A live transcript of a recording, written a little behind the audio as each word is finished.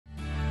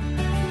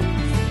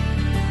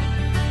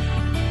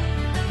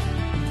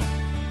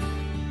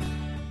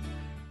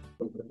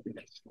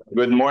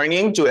Good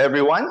morning to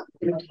everyone.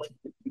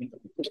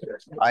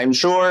 I'm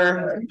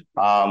sure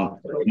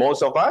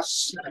most of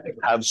us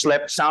have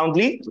slept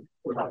soundly.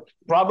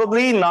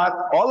 Probably not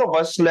all of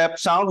us slept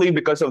soundly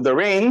because of the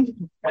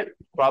rain.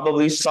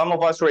 Probably some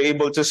of us were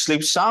able to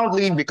sleep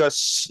soundly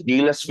because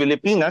Gilas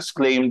Filipinas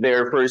claimed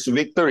their first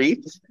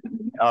victory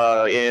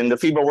in the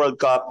FIBA World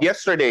Cup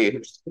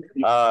yesterday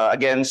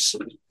against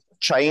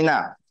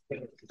China.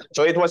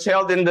 So it was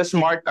held in the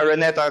Smart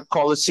Araneta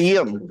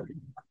Coliseum.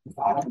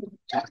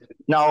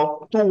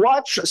 Now, to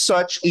watch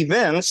such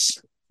events,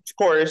 of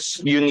course,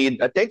 you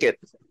need a ticket.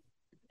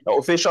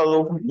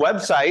 Official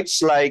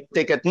websites like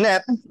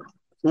TicketNet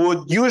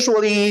would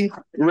usually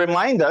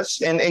remind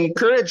us and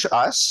encourage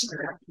us,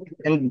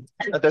 and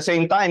at the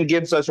same time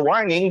gives us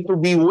warning to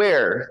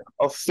beware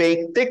of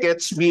fake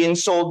tickets being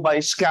sold by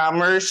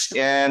scammers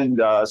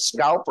and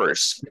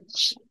scalpers.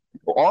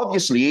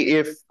 Obviously,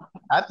 if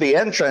at the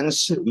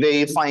entrance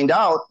they find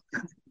out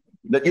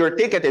that your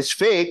ticket is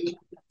fake,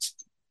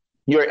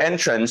 your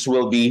entrance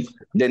will be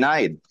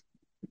denied.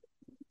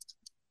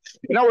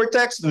 In our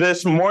text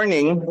this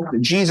morning,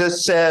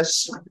 Jesus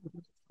says,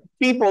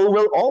 people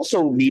will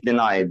also be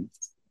denied.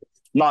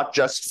 Not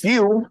just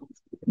few,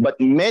 but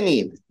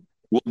many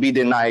will be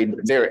denied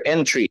their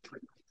entry.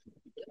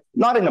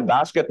 Not in a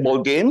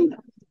basketball game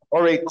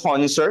or a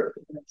concert,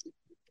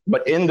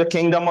 but in the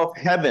kingdom of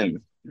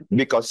heaven,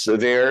 because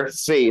their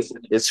faith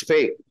is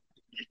fake.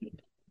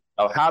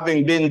 Now,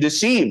 having been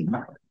deceived,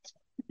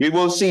 we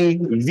will see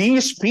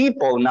these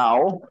people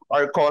now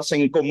are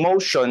causing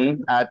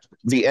commotion at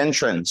the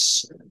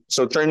entrance.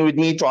 So turn with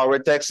me to our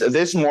text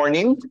this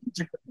morning.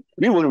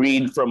 We will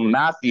read from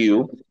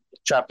Matthew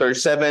chapter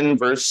 7,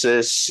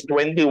 verses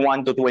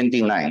 21 to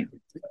 29.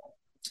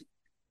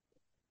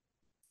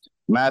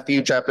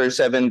 Matthew chapter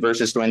 7,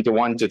 verses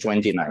 21 to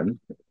 29.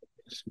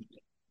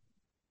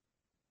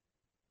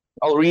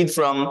 I'll read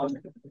from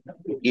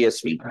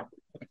ESV.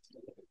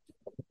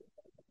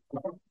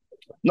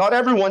 Not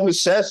everyone who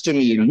says to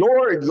me,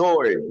 Lord,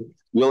 Lord,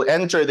 will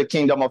enter the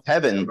kingdom of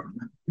heaven,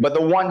 but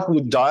the one who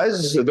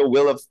does the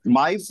will of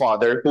my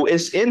Father who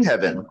is in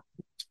heaven.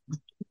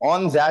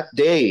 On that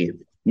day,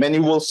 many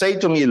will say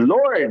to me,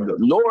 Lord,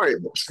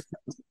 Lord,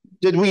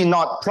 did we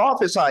not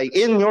prophesy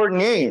in your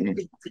name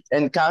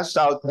and cast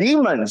out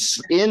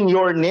demons in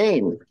your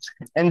name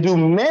and do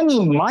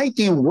many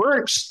mighty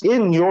works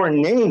in your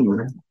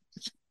name?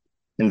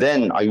 And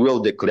then I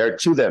will declare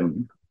to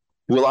them,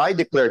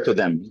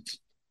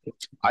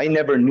 I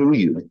never knew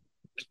you.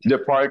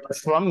 Depart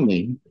from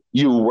me,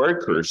 you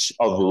workers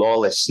of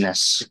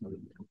lawlessness.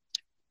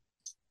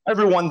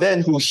 Everyone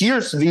then who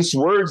hears these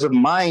words of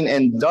mine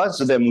and does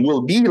them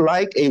will be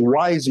like a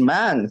wise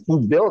man who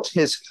built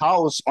his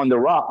house on the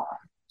rock.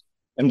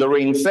 And the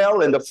rain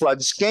fell, and the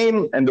floods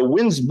came, and the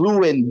winds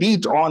blew and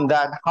beat on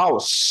that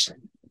house.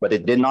 But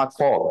it did not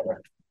fall,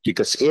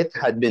 because it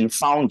had been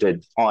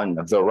founded on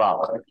the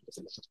rock.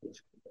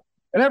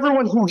 And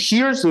everyone who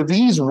hears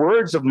these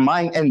words of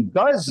mine and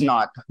does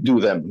not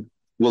do them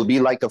will be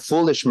like a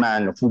foolish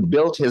man who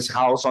built his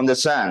house on the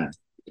sand.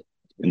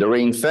 And the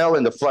rain fell,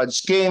 and the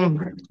floods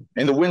came,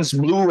 and the winds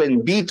blew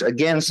and beat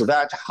against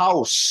that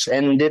house,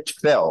 and it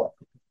fell.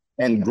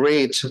 And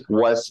great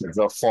was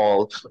the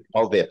fall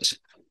of it.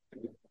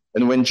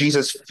 And when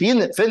Jesus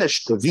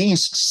finished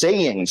these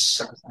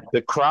sayings,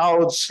 the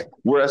crowds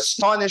were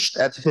astonished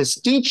at his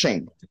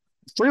teaching.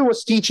 For he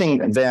was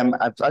teaching them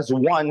as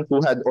one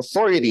who had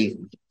authority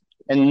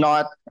and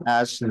not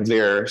as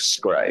their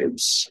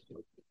scribes.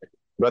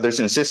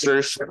 Brothers and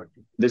sisters,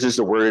 this is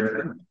the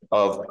word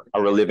of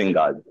our living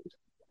God.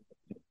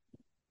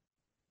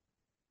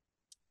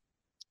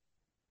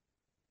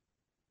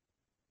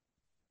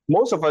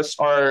 Most of us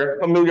are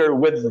familiar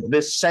with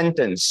this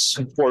sentence,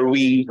 for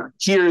we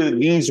hear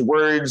these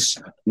words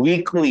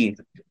weekly.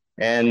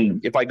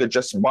 And if I could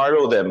just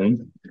borrow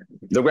them,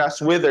 the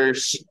grass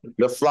withers,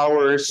 the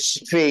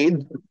flowers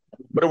fade,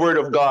 but the word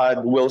of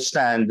God will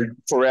stand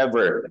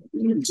forever.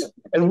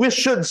 And we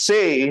should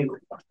say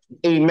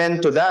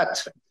amen to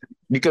that,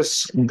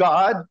 because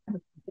God,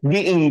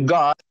 being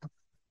God,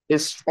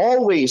 is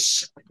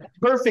always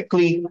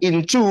perfectly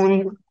in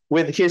tune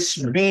with his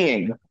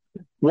being.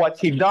 What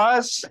he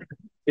does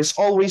is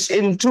always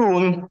in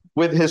tune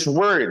with his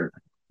word.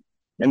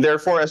 And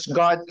therefore, as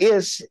God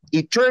is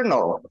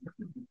eternal,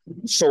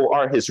 so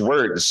are his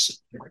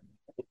words.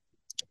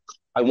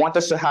 I want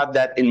us to have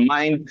that in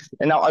mind.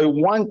 And now I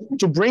want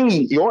to bring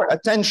your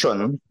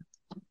attention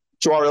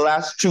to our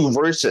last two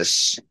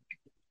verses.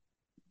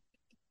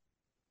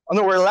 On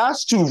our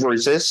last two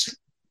verses,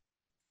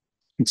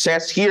 it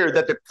says here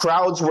that the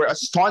crowds were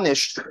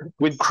astonished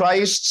with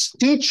Christ's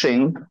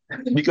teaching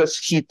because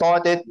he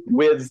taught it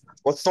with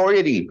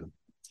authority.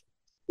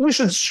 We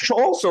should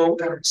also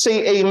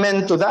say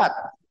amen to that,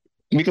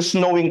 because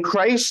knowing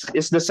Christ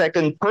is the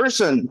second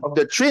person of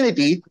the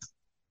Trinity,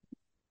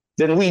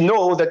 then we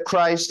know that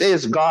Christ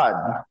is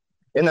God.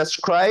 And as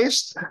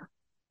Christ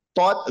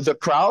taught the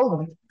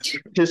crowd,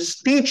 his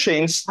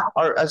teachings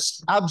are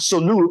as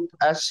absolute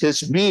as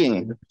his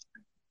being.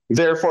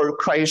 Therefore,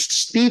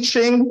 Christ's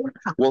teaching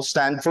will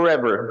stand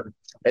forever.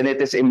 And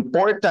it is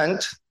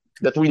important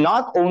that we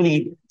not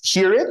only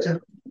hear it,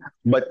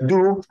 but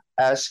do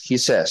as he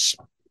says.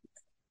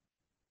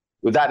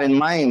 With that in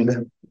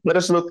mind, let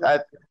us look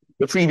at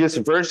the previous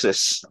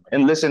verses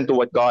and listen to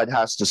what God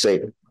has to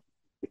say.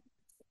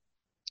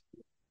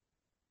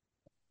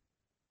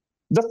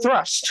 The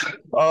thrust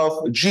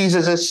of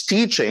Jesus'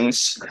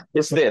 teachings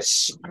is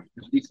this: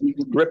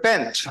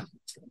 repent,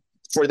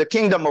 for the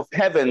kingdom of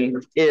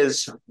heaven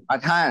is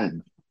at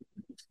hand.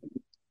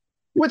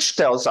 Which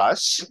tells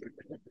us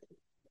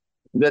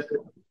that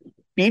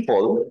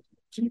people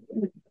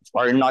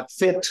are not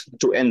fit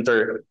to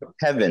enter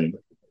heaven.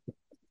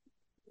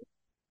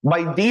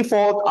 By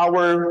default,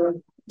 our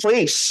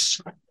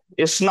place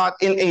is not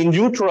in a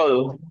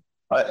neutral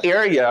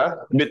area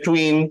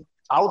between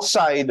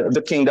outside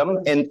the kingdom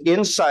and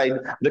inside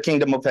the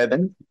kingdom of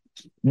heaven.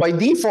 By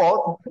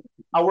default,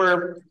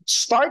 our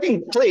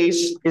starting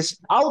place is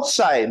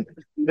outside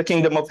the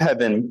kingdom of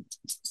heaven.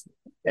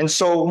 And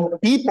so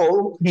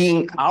people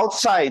being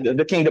outside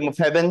the kingdom of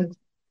heaven,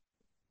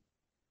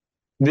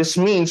 this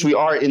means we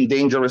are in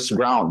dangerous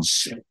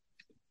grounds.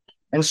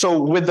 And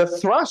so with the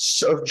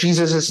thrust of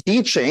Jesus'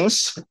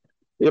 teachings,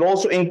 it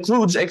also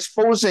includes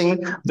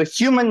exposing the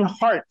human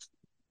heart,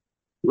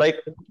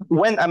 like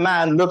when a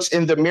man looks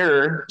in the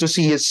mirror to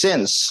see his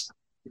sins.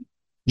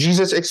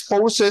 Jesus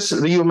exposes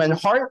the human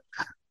heart.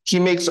 He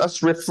makes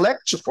us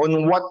reflect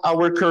on what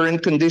our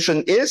current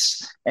condition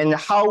is and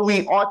how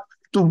we ought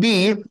to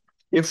be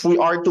if we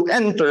are to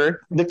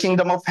enter the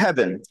kingdom of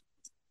heaven.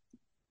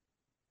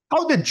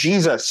 How did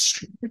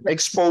Jesus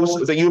expose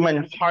the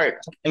human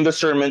heart in the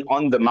Sermon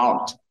on the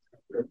Mount?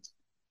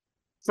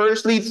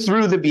 Firstly,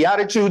 through the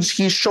Beatitudes,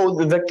 he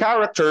showed the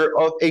character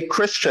of a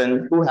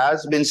Christian who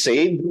has been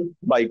saved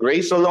by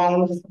grace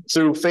alone,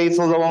 through faith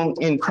alone,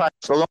 in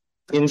Christ alone,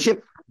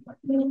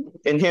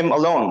 in him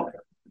alone.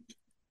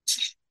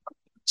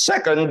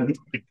 Second,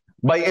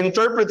 by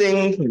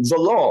interpreting the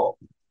law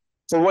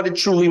for what it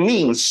truly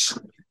means,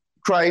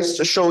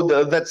 Christ showed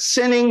that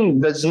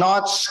sinning does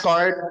not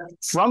start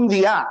from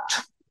the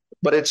act,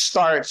 but it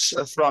starts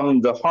from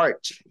the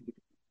heart.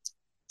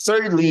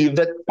 Thirdly,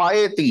 that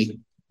piety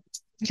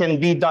can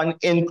be done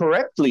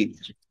incorrectly,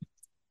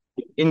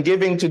 in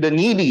giving to the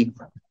needy,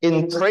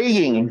 in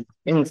praying,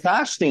 in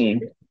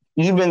fasting.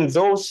 Even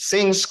those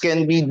things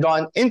can be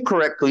done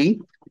incorrectly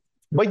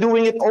by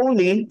doing it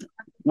only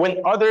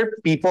when other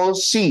people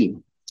see.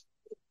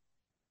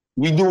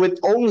 We do it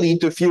only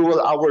to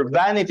fuel our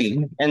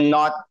vanity and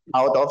not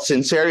out of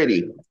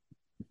sincerity.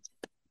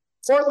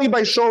 Fourthly,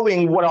 by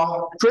showing what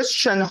a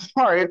Christian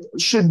heart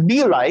should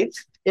be like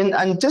in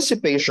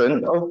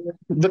anticipation of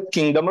the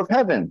kingdom of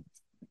heaven.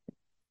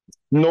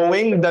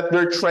 Knowing that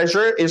their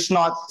treasure is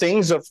not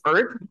things of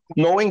earth,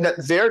 knowing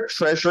that their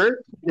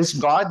treasure is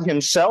God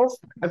himself,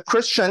 a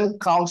Christian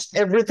counts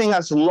everything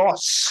as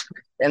loss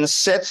and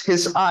sets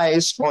his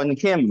eyes on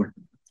him,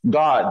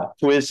 God,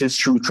 who is his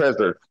true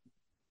treasure.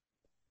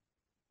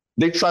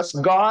 They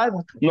trust God,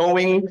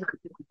 knowing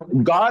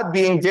God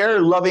being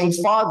their loving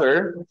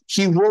Father,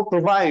 he will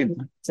provide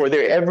for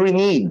their every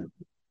need.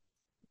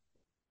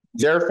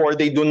 Therefore,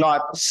 they do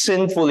not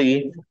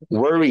sinfully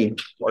worry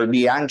or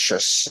be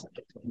anxious.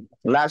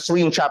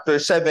 Lastly, in chapter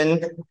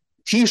 7,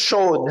 he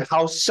showed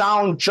how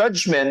sound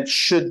judgment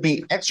should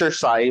be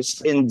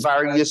exercised in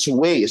various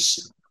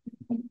ways,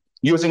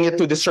 using it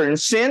to discern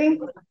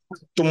sin,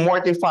 to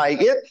mortify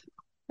it,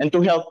 and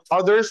to help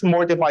others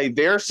mortify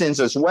their sins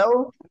as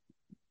well,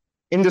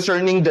 in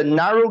discerning the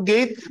narrow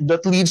gate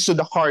that leads to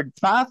the hard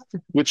path,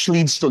 which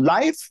leads to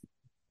life.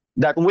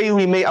 That way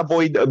we may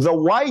avoid the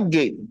wide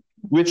gate,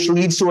 which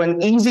leads to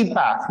an easy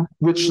path,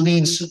 which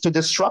leads to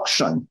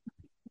destruction.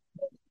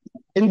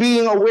 In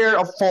being aware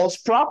of false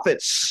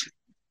prophets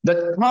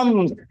that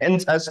come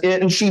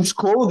in sheep's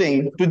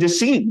clothing to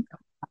deceive,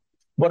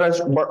 but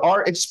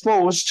are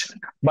exposed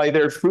by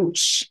their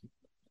fruits.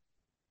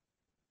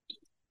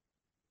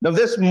 Now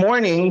this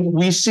morning,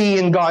 we see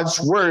in God's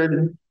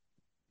word,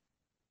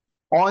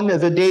 on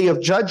the day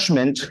of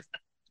judgment,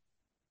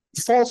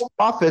 false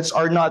prophets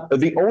are not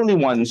the only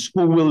ones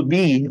who will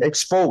be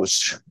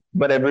exposed,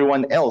 but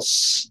everyone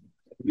else.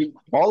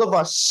 All of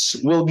us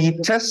will be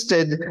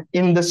tested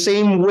in the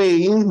same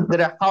way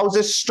that a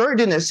house's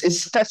sturdiness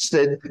is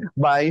tested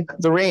by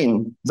the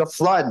rain, the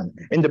flood,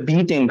 and the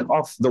beating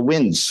of the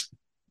winds.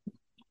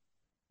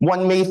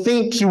 One may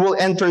think he will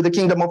enter the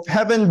kingdom of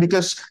heaven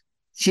because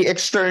he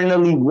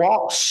externally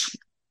walks,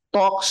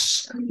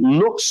 talks,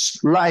 looks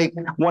like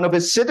one of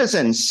his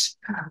citizens.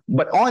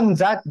 But on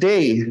that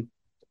day,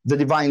 the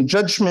divine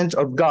judgment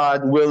of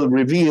God will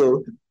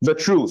reveal the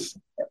truth.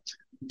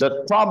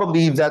 That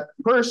probably that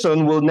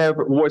person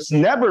was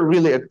never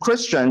really a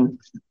Christian,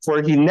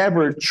 for he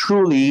never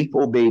truly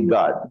obeyed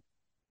God.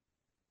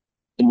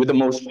 And with the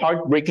most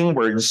heartbreaking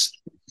words,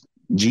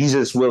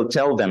 Jesus will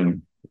tell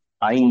them,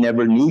 I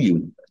never knew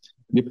you.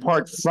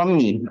 Depart from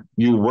me,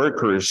 you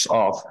workers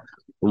of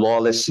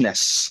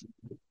lawlessness.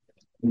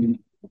 Who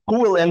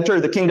will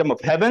enter the kingdom of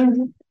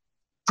heaven?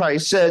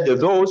 Christ said,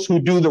 those who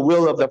do the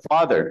will of the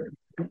Father.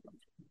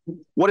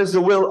 What is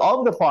the will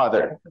of the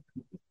Father?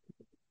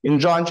 In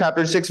John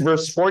chapter 6,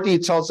 verse 40,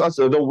 it tells us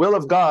the will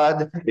of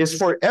God is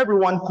for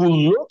everyone who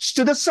looks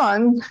to the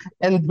Son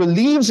and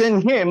believes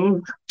in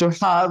him to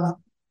have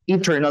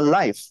eternal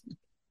life.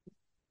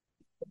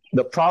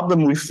 The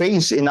problem we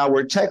face in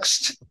our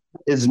text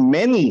is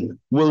many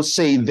will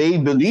say they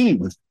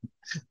believe,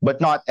 but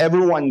not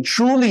everyone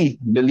truly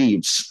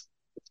believes.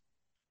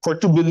 For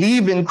to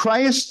believe in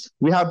Christ,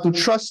 we have to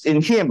trust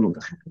in him.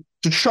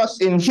 To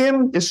trust in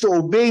him is to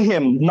obey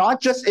him,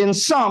 not just in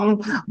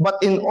some, but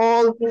in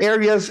all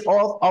areas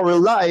of our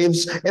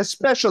lives,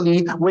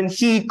 especially when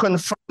he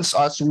confronts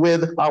us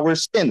with our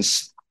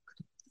sins.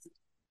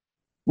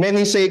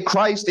 Many say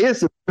Christ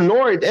is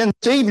Lord and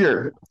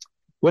Savior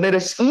when it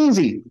is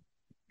easy.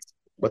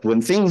 But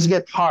when things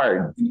get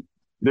hard,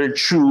 their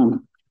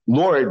true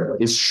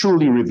Lord is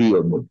truly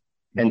revealed,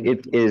 and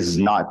it is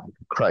not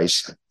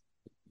Christ.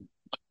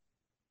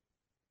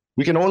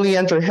 We can only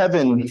enter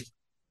heaven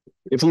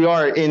if we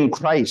are in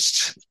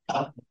Christ.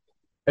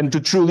 And to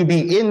truly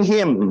be in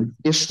him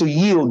is to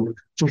yield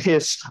to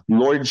his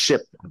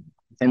lordship.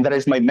 And that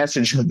is my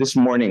message this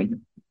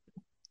morning.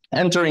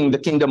 Entering the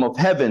kingdom of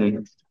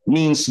heaven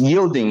means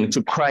yielding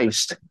to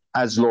Christ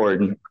as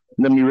Lord.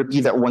 Let me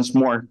repeat that once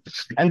more.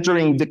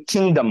 Entering the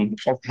kingdom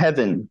of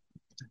heaven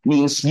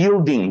means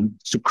yielding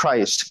to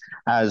Christ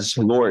as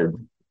Lord.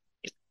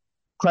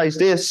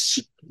 Christ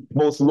is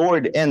both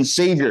Lord and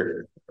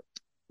Savior.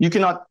 You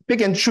cannot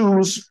pick and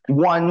choose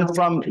one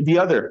from the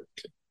other.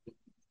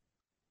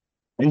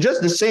 And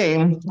just the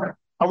same,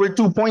 our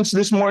 2 points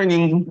this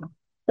morning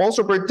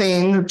also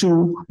pertain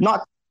to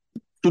not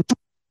to two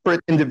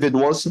separate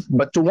individuals,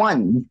 but to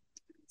one.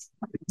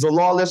 The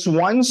lawless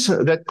ones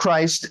that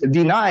Christ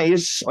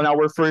denies on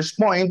our first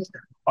point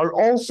are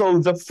also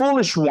the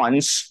foolish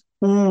ones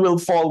who will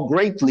fall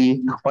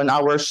greatly on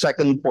our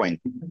second point.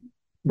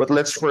 But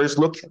let's first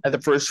look at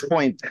the first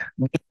point,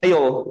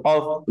 denial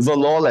of the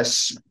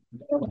lawless.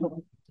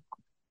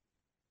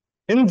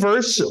 In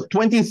verse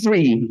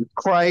 23,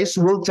 Christ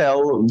will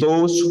tell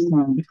those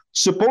who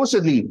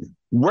supposedly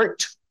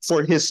worked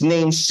for his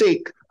name's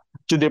sake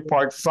to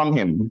depart from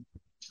him.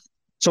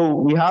 So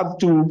we have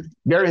to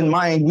bear in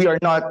mind, we are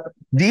not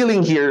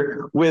dealing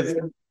here with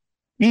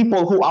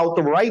people who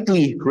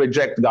outrightly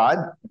reject God.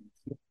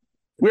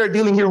 We are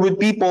dealing here with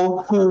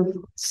people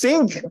who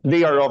think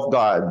they are of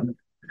God.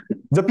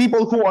 The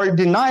people who are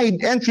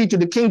denied entry to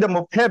the kingdom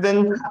of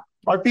heaven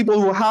are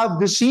people who have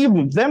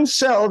deceived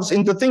themselves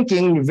into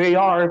thinking they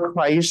are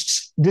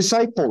Christ's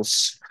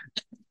disciples.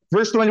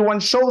 Verse 21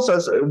 shows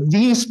us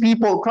these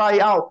people cry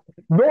out,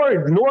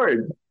 Lord,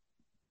 Lord.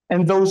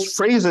 And those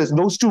phrases,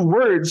 those two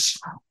words,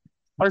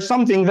 are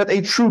something that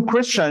a true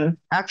Christian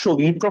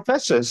actually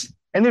professes.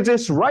 And it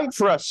is right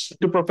for us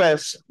to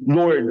profess,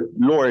 Lord,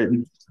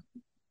 Lord.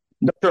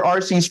 Dr.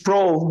 R.C.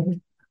 Sproul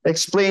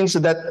explains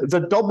that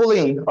the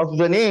doubling of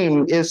the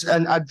name is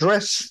an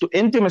address to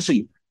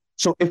intimacy.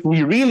 So if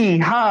we really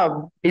have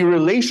a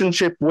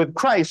relationship with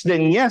Christ,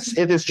 then yes,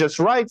 it is just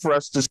right for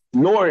us to say,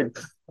 Lord,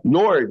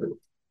 Lord.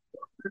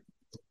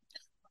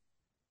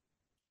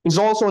 It's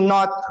also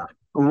not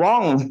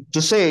wrong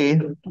to say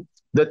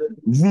that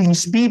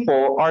these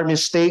people are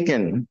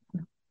mistaken.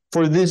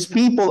 For these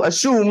people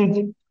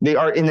assume they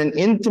are in an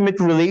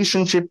intimate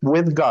relationship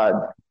with God,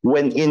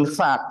 when in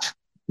fact,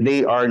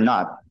 they are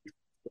not.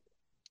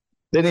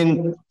 Then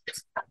in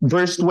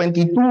verse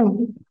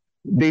 22,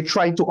 they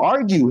try to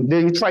argue,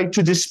 they try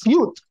to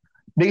dispute.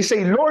 They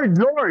say, Lord,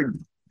 Lord,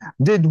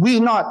 did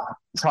we not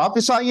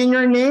prophesy in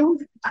your name?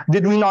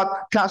 Did we not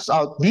cast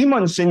out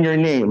demons in your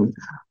name?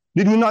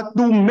 Did we not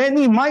do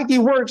many mighty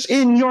works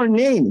in your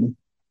name?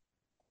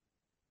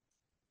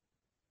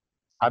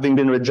 Having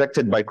been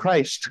rejected by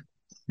Christ,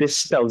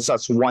 this tells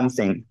us one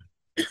thing.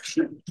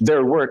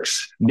 Their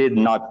works did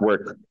not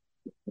work.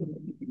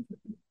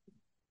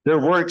 Their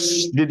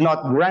works did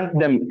not grant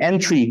them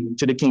entry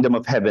to the kingdom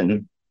of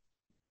heaven.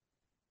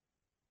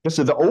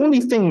 So the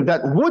only thing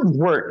that would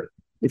work,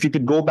 if you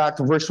could go back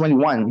to verse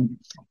 21,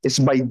 is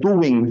by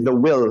doing the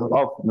will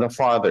of the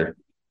Father.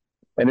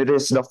 And it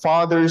is the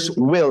Father's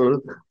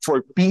will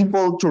for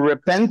people to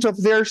repent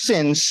of their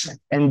sins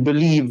and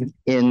believe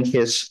in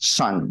his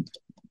Son.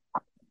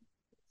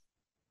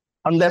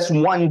 Unless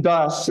one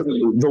does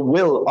the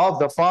will of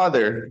the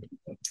Father,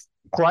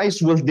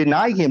 Christ will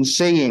deny him,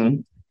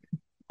 saying,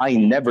 I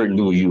never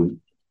knew you.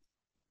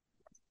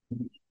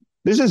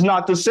 This is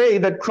not to say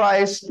that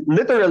Christ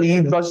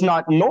literally does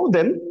not know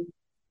them,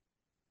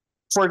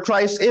 for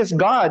Christ is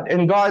God,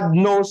 and God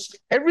knows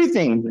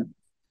everything.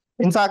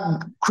 In fact,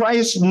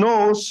 Christ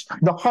knows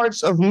the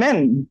hearts of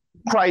men.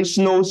 Christ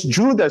knows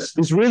Judas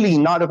is really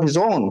not of his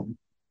own.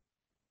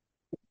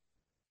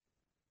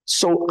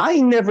 So I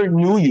never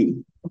knew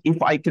you.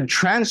 If I could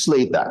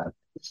translate that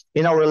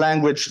in our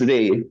language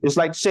today, it's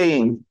like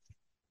saying,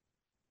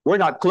 we're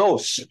not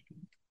close.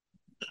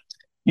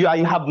 I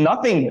have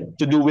nothing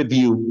to do with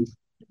you.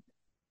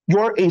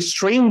 You're a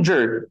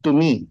stranger to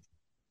me.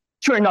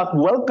 You're not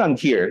welcome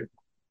here.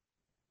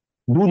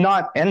 Do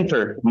not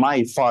enter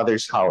my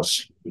Father's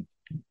house.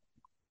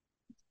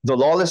 The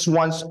lawless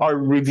ones are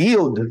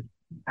revealed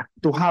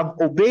to have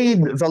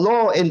obeyed the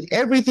law and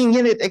everything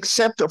in it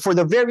except for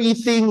the very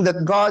thing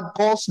that God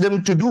calls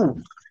them to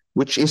do,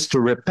 which is to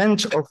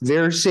repent of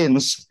their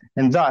sins,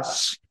 and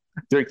thus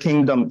their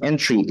kingdom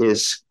entry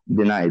is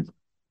denied.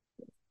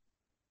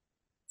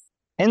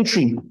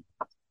 Entry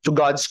to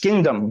God's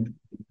kingdom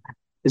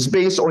is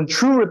based on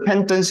true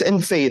repentance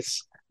and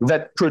faith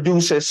that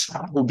produces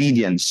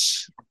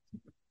obedience.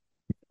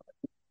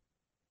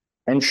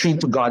 Entry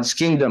to God's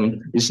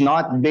kingdom is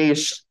not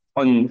based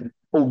on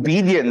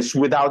obedience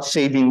without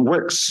saving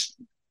works,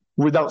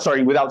 without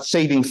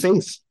saving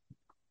faith.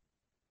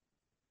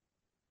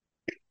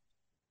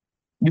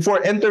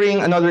 Before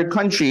entering another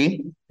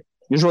country,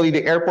 usually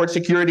the airport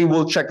security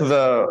will check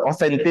the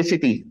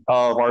authenticity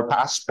of our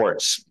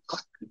passports,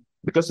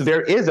 because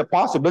there is a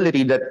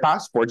possibility that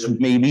passports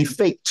may be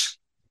faked.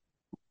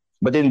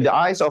 But in the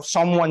eyes of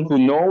someone who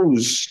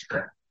knows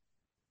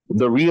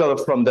the real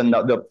from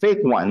the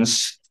fake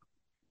ones,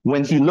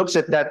 when he looks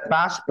at that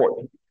passport,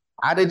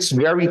 at its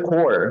very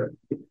core,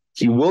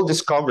 he will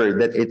discover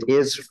that it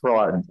is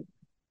fraud.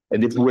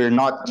 And if we're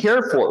not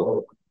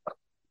careful,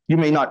 you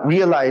may not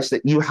realize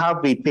that you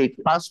have a fake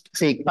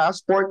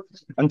passport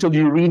until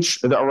you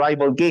reach the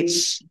arrival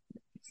gates.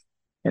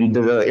 And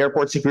the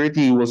airport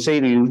security will say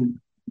to you,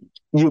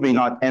 you may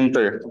not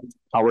enter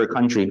our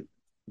country.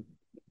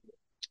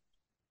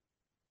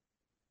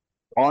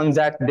 On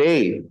that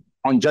day,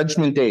 on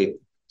Judgment Day,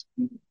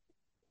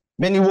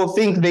 many will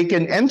think they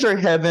can enter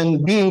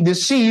heaven being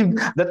deceived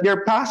that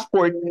their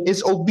passport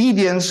is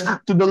obedience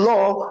to the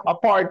law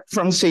apart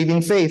from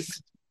saving faith.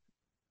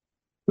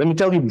 Let me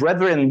tell you,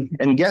 brethren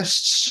and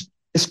guests,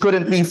 this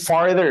couldn't be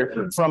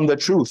farther from the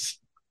truth.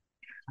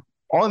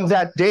 On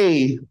that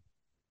day,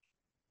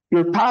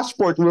 your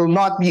passport will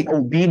not be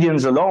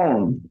obedience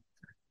alone.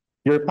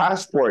 Your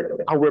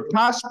passport, our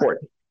passport,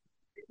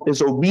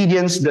 is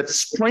obedience that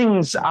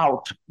springs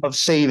out of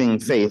saving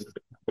faith.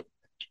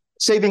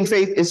 Saving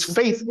faith is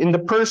faith in the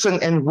person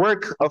and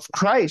work of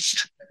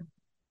Christ,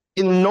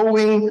 in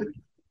knowing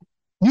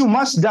you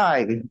must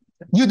die.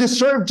 You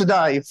deserve to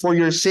die for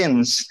your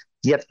sins,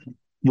 yet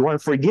you are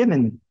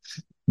forgiven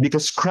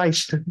because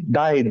Christ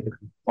died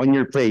on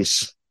your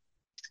place.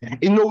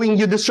 In knowing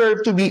you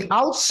deserve to be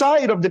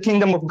outside of the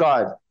kingdom of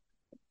God,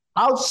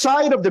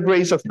 outside of the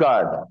grace of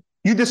God.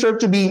 You deserve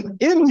to be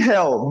in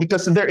hell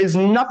because there is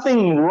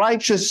nothing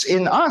righteous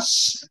in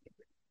us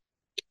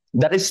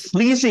that is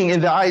pleasing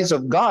in the eyes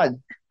of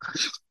God.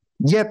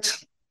 Yet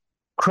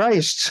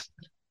Christ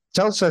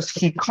tells us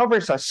he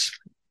covers us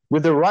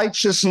with the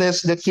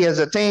righteousness that he has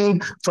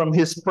attained from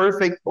his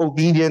perfect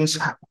obedience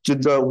to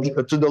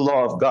the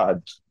law of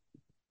God.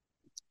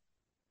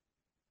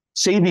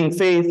 Saving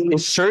faith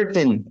is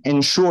certain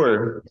and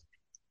sure.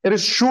 It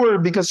is sure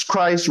because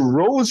Christ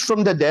rose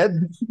from the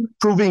dead,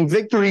 proving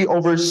victory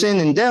over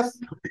sin and death,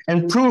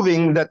 and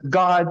proving that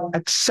God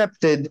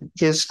accepted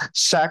his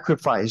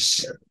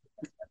sacrifice.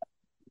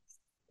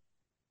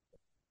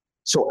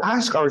 So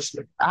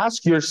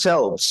ask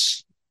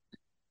yourselves,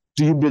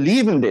 do you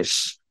believe in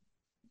this?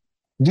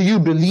 Do you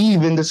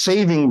believe in the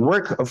saving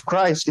work of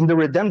Christ, in the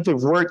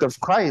redemptive work of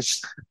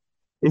Christ?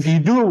 If you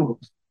do,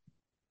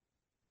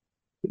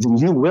 then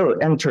you will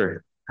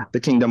enter the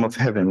kingdom of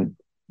heaven.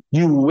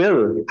 You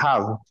will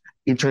have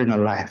eternal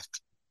life.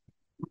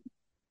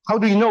 How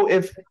do you know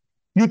if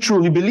you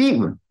truly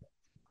believe?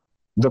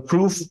 The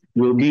proof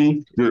will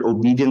be your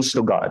obedience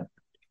to God.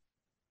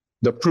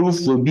 The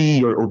proof will be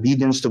your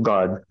obedience to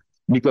God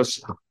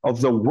because of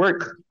the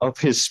work of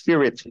his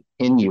Spirit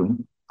in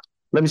you.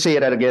 Let me say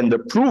that again. The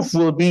proof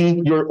will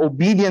be your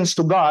obedience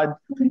to God,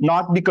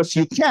 not because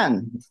you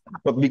can,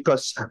 but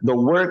because the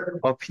work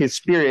of his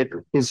Spirit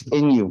is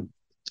in you.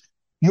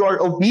 You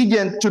are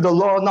obedient to the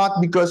law not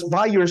because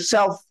by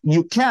yourself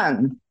you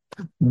can,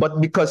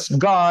 but because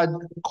God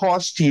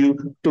caused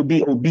you to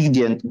be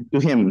obedient to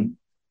him.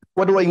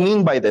 What do I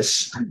mean by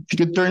this? If you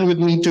could turn with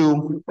me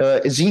to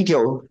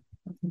Ezekiel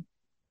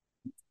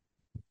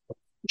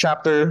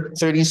chapter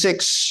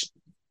 36.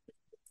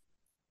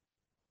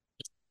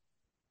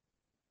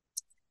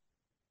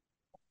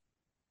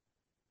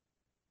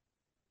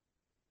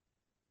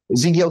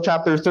 Ezekiel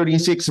chapter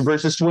 36,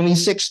 verses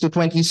 26 to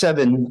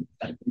 27.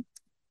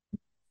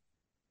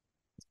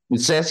 It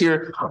says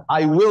here,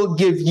 I will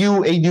give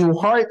you a new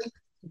heart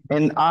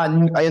and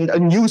a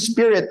new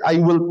spirit I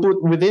will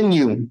put within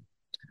you.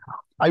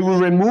 I will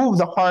remove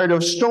the heart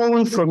of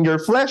stone from your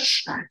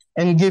flesh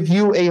and give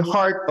you a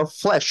heart of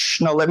flesh.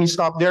 Now, let me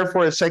stop there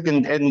for a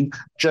second and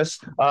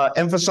just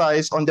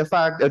emphasize on the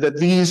fact that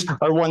these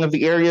are one of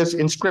the areas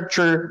in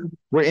Scripture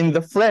wherein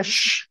the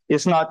flesh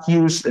is not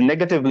used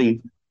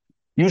negatively.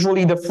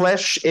 Usually, the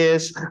flesh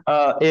is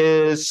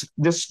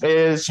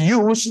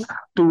used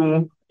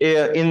to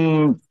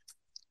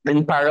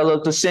in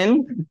parallel to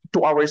sin,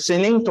 to our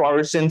sinning, to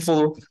our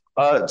sinful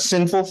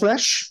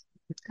flesh.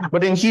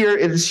 But in here,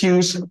 it is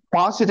used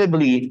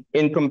positively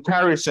in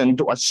comparison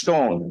to a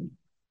stone.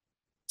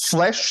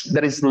 Flesh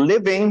that is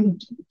living,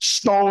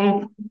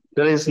 stone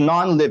that is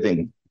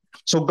non-living.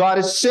 So God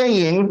is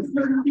saying,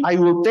 I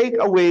will take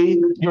away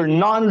your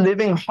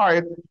non-living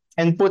heart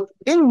and put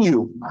in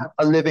you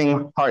a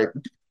living heart.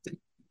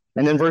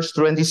 And in verse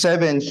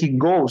 27, he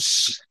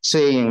goes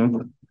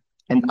saying,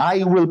 and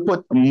I will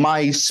put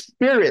my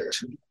spirit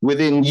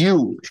within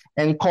you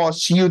and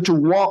cause you to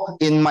walk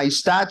in my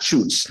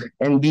statutes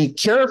and be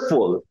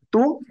careful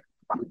to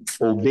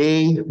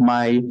obey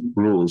my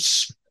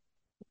rules.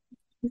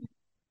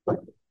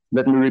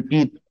 Let me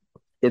repeat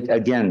it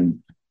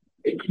again.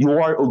 You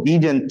are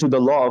obedient to the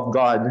law of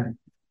God,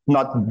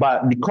 not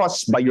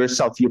because by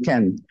yourself you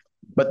can,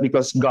 but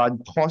because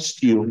God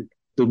caused you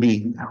to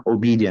be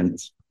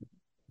obedient.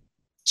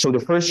 So the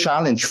first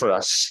challenge for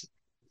us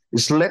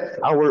is let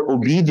our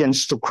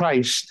obedience to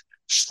Christ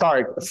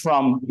start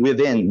from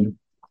within.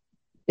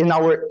 In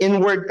our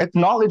inward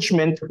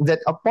acknowledgement that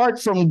apart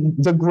from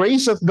the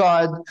grace of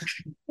God,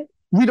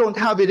 we don't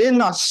have it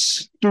in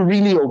us to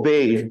really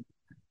obey.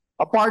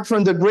 Apart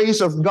from the grace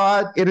of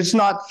God, it is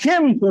not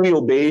Him who we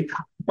obey,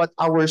 but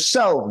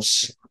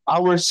ourselves,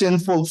 our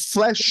sinful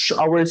flesh,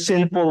 our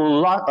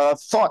sinful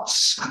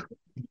thoughts.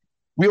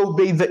 We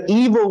obey the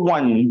evil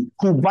one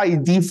who by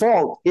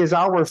default is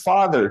our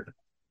father,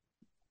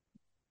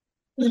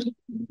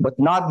 but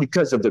not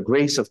because of the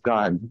grace of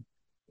God.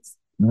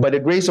 By the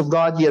grace of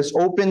God, He has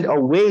opened a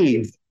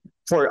way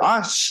for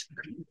us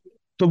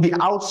to be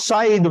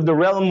outside of the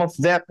realm of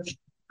death,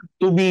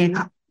 to be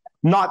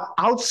not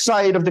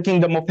outside of the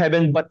kingdom of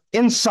heaven, but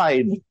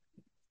inside,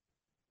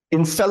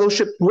 in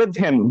fellowship with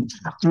Him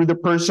through the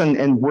person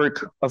and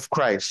work of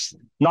Christ.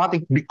 Not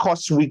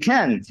because we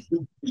can,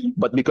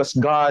 but because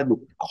God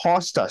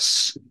caused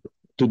us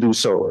to do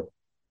so.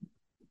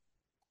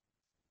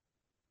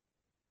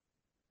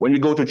 When we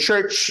go to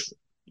church,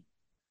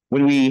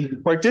 when we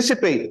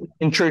participate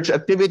in church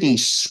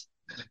activities,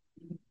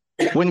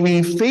 when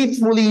we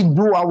faithfully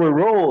do our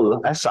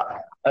role as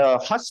a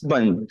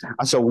husband,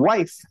 as a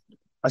wife,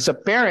 as a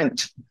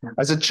parent,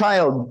 as a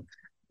child,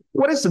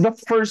 what is the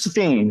first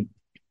thing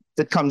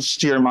that comes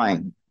to your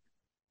mind?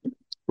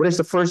 What is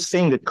the first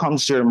thing that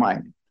comes to your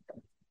mind?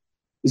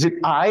 Is it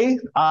I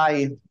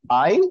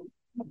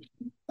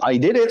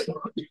did it.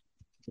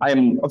 I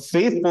am a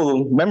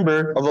faithful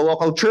member of a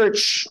local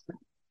church.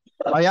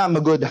 I am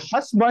a good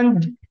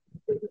husband.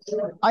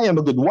 I am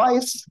a good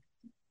wife.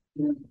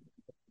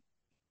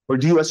 Or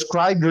do you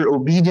ascribe your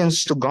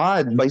obedience to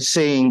God by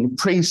saying,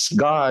 praise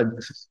God,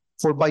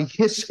 for by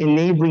His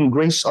enabling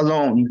grace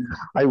alone,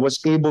 I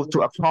was able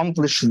to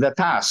accomplish the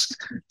task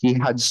He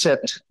had set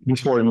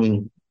before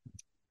me.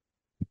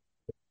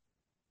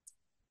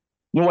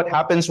 You know what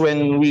happens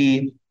when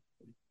we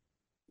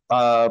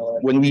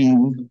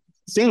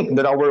think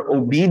that our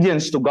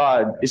obedience to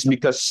God is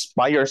because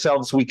by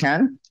ourselves we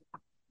can?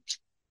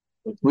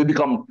 We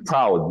become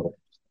proud.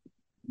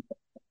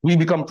 We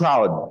become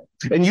proud.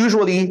 And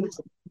usually,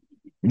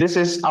 this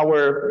is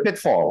our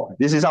pitfall.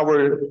 This is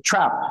our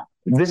trap.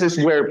 This is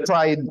where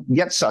pride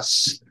gets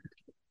us.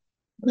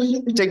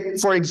 Take,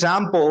 for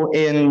example,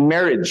 in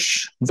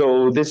marriage,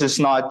 though this is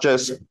not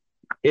just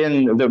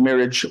in the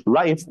marriage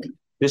life,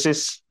 this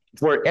is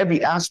for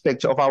every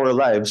aspect of our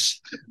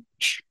lives.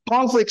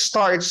 Conflict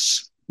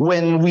starts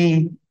when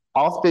we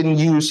often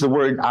use the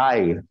word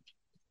I.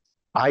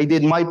 I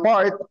did my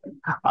part.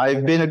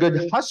 I've been a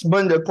good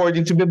husband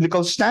according to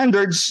biblical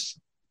standards.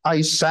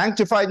 I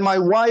sanctified my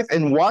wife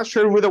and washed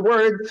her with the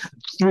word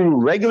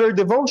through regular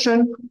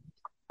devotion.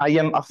 I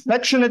am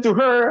affectionate to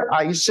her.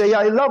 I say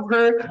I love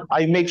her.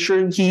 I make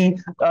sure she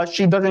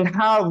doesn't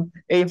have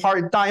a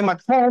hard time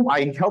at home.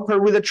 I help her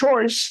with the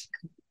chores.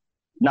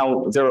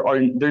 Now,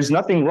 there's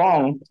nothing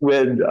wrong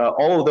with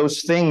all of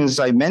those things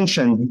I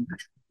mentioned,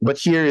 but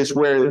here is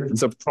where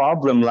the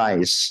problem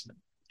lies.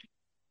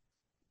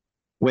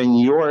 When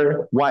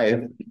your wife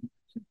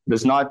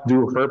does not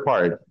do her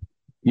part,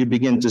 you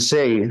begin to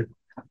say,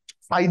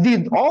 I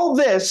did all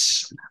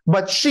this,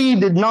 but she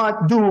did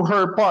not do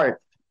her part.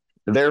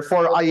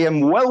 Therefore, I am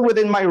well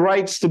within my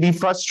rights to be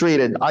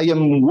frustrated. I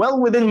am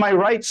well within my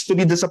rights to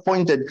be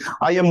disappointed.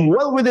 I am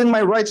well within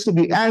my rights to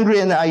be angry,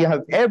 and I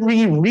have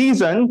every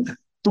reason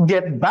to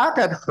get back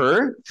at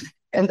her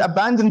and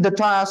abandon the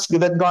task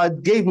that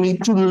God gave me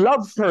to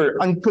love her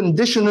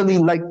unconditionally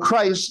like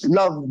Christ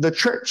loved the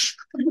church,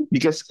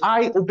 because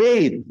I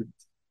obeyed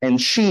and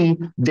she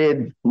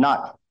did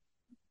not.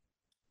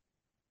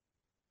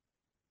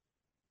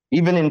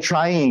 Even in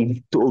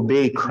trying to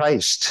obey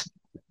Christ,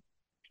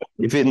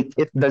 if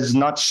it does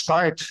not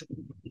start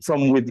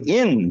from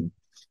within,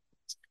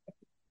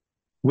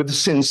 with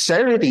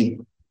sincerity,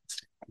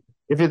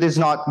 if it is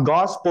not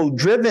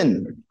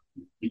gospel-driven,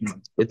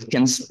 it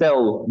can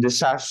spell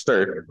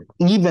disaster,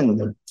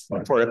 even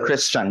for a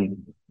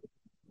Christian.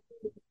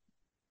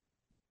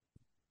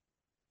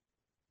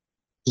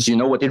 Because you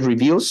know what it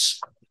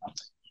reveals?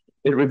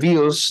 It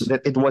reveals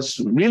that it was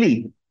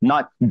really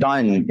not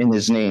done in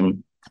His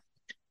name.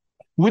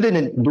 We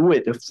didn't do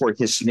it for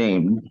His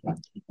name.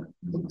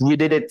 We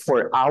did it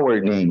for our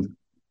name.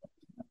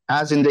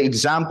 As in the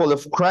example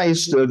of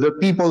Christ, the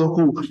people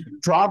who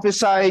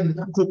prophesied,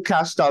 who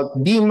cast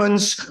out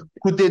demons,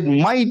 who did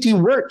mighty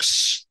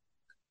works,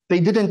 they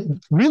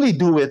didn't really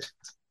do it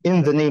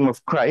in the name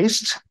of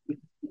Christ.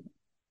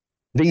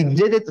 They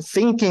did it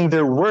thinking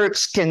their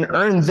works can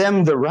earn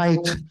them the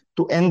right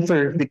to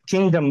enter the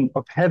kingdom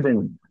of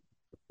heaven,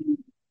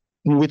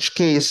 in which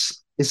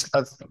case is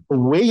a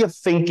way of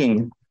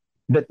thinking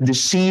that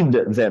deceived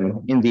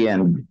them in the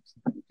end.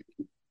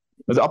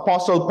 The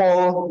Apostle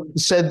Paul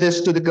said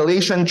this to the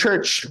Galatian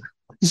church.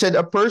 He said,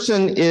 a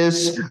person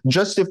is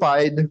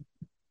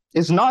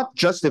not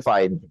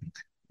justified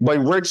by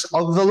works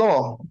of the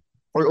law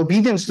or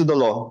obedience to the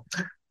law,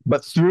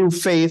 but through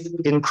faith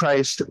in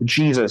Christ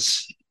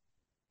Jesus.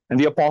 And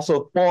the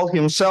Apostle Paul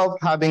himself,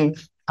 having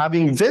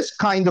this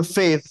kind of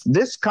faith,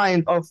 this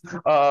kind of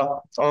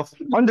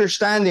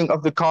understanding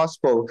of the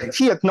gospel,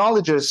 he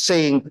acknowledges,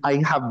 saying,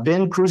 I have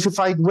been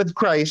crucified with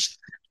Christ.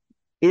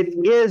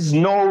 It is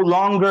no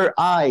longer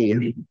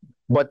I,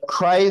 but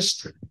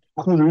Christ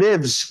who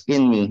lives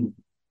in me.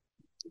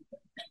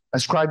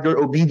 Ascribe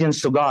your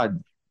obedience to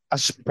God,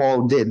 as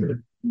Paul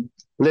did.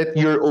 Let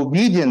your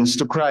obedience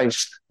to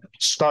Christ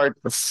start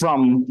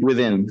from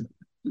within.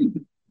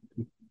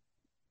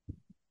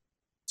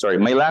 Sorry,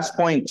 my last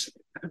point,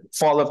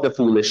 fall of the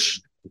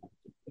foolish.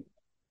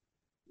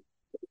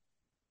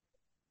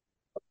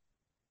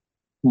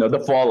 No, the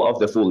fall of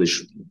the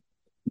foolish.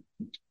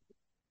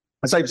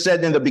 As I've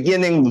said in the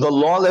beginning, the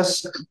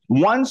lawless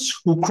ones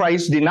who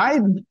Christ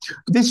denied,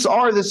 these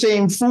are the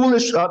same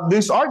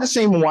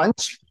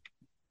ones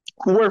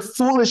who were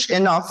foolish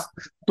enough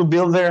to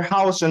build their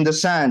house in the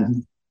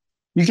sand.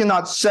 You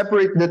cannot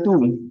separate the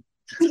two.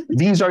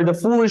 These are the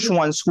foolish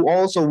ones who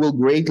also will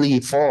greatly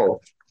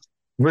fall.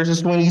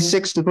 Verses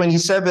 26 to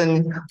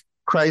 27,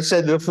 Christ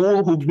said, the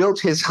fool who built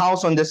his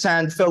house on the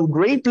sand fell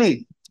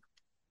greatly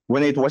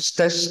when it was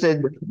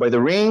tested by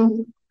the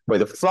rain, by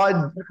the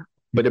flood,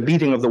 by the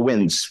beating of the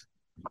winds.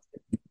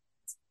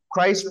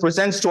 Christ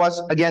presents to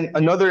us again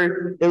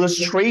another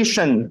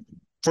illustration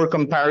for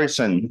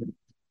comparison.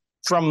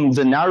 From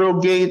the narrow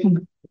gate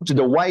to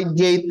the wide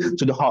gate,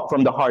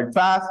 from the hard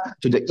path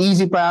to the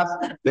easy path,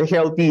 the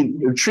healthy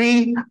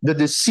tree, the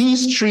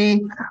diseased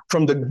tree,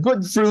 from the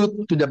good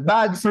fruit to the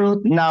bad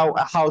fruit, now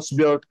a house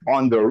built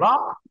on the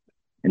rock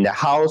and a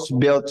house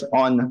built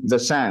on the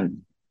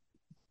sand,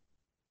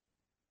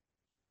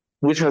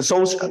 which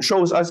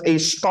shows us a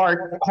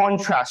stark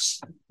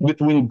contrast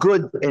between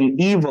good and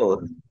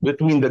evil,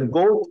 between the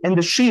goat and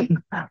the sheep,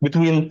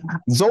 between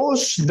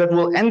those that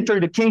will enter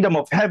the kingdom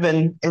of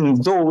heaven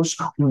and those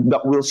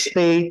that will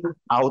stay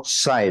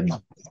outside.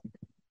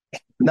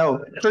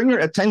 Now, turn your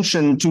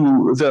attention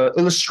to the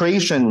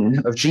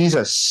illustration of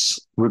Jesus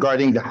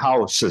regarding the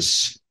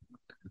houses.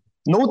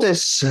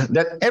 Notice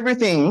that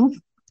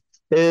everything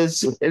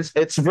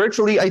it's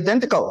virtually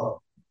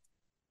identical.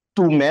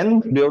 Two men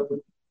built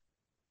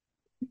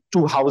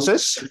two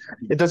houses.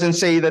 It doesn't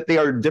say that they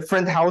are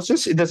different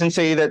houses. It doesn't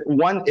say that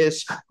one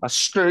is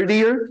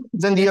sturdier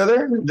than the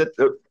other, that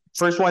the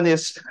first one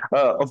is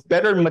of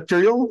better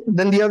material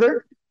than the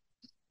other.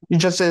 It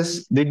just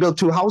says they built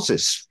two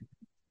houses.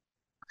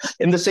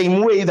 In the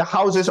same way, the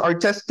houses are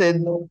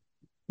tested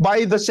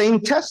by the same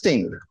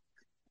testing.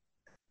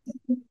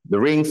 The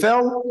rain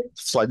fell,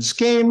 floods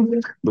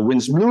came, the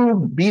winds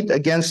blew, beat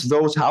against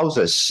those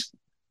houses.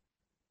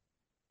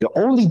 The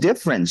only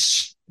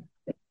difference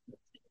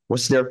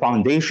was their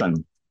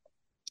foundation.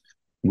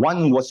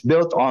 One was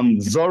built on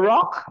the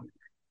rock,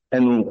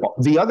 and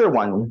the other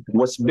one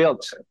was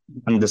built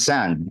on the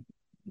sand.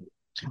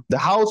 The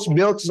house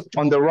built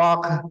on the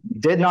rock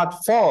did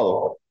not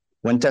fall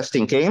when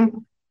testing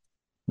came,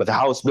 but the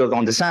house built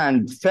on the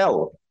sand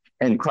fell,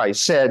 and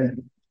Christ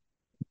said,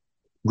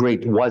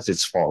 great was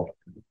its fall.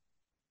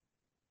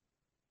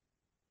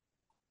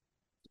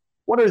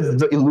 What are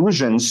the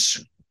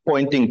illusions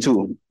pointing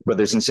to,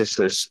 brothers and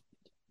sisters?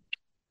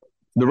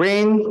 The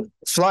rain,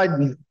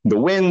 flood, the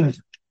wind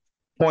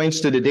points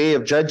to the day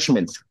of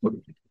judgment,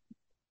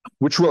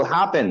 which will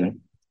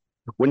happen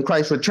when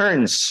Christ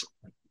returns.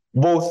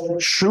 Both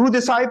true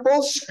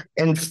disciples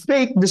and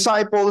fake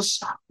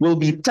disciples will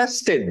be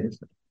tested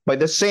by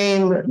the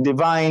same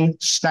divine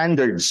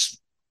standards.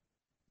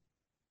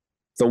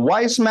 The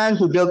wise man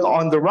who built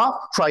on the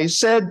rock, Christ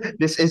said,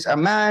 this is a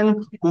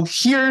man who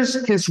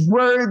hears his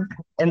word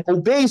and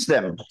obeys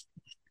them.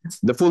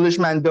 The foolish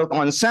man built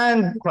on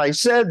sand,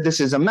 Christ said,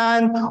 this is a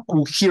man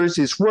who hears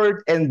his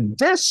word and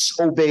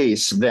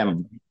disobeys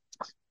them.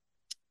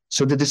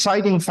 So the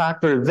deciding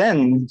factor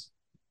then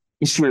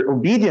is your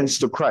obedience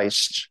to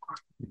Christ.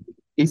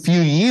 If you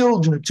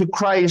yield to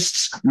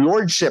Christ's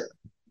lordship,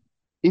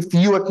 if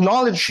you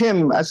acknowledge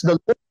him as the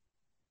Lord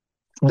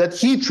that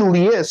he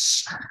truly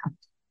is,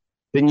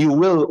 then you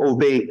will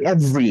obey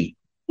every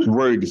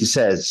word he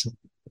says.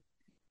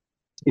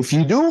 If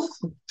you do,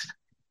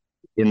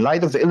 in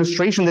light of the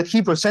illustration that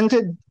he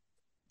presented,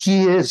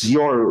 he is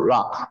your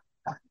rock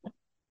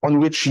on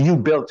which you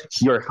built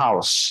your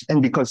house.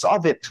 And because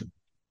of it,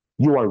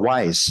 you are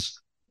wise.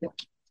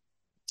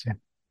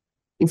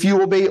 If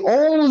you obey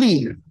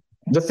only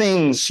the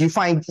things you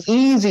find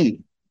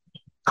easy,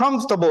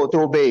 comfortable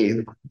to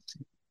obey,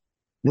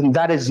 then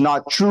that is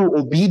not true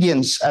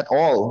obedience at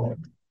all.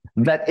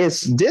 That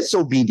is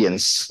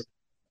disobedience.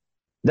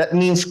 That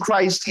means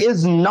Christ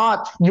is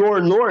not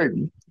your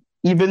Lord,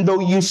 even though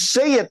you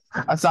say it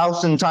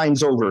 1,000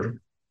 times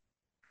over.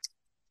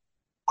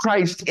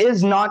 Christ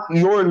is not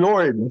your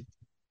Lord.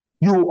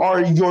 You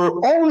are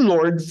your own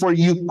Lord, for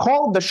you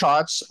call the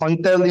shots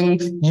on telling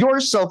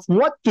yourself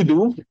what to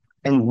do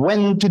and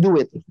when to do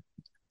it.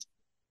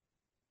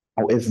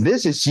 Now, if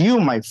this is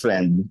you, my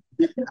friend,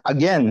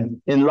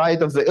 again, in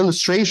light of the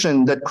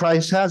illustration that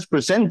Christ has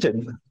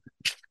presented,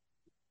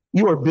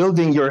 you are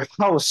building your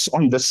house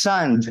on the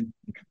sand,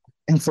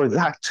 and for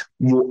that,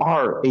 you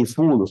are a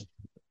fool.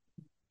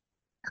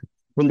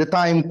 When the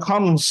time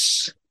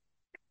comes,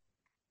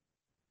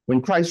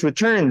 when Christ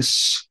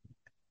returns,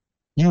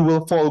 you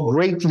will fall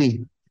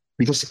greatly,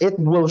 because it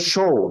will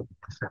show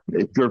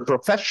that your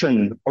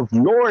profession of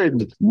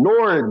Lord,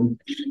 Lord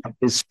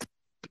is.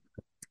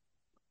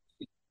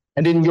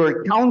 And in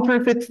your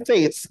counterfeit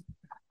faith,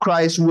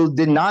 Christ will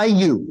deny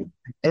you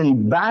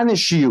and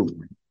banish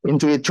you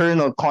into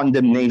eternal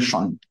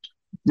condemnation.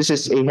 This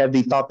is a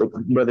heavy topic,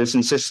 brothers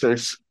and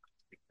sisters,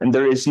 and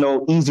there is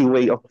no easy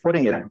way of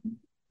putting it.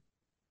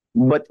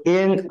 But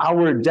in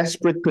our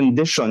desperate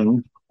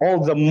condition,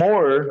 all the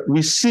more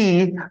we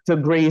see the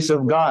grace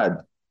of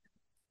God.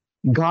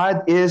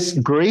 God is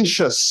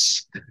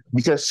gracious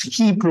because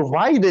he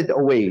provided a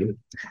way.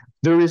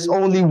 There is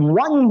only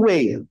one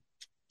way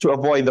to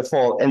avoid the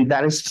fall, and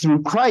that is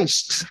through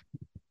Christ.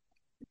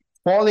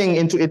 Falling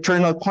into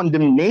eternal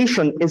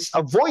condemnation is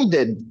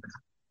avoided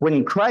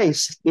when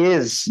Christ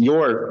is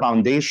your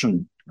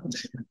foundation.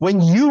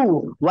 When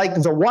you, like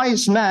the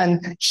wise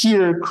man,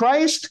 hear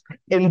Christ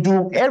and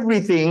do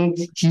everything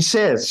he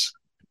says.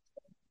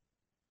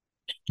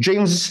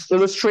 James'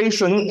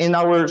 illustration in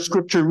our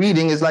scripture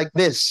reading is like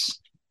this.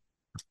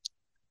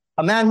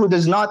 A man who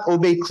does not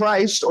obey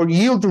Christ or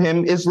yield to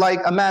him is like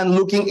a man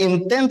looking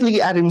intently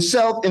at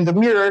himself in the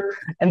mirror,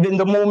 and then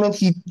the moment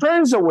he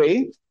turns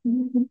away,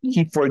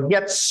 he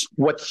forgets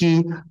what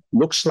he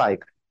looks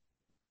like.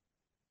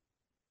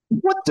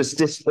 What does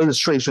this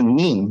illustration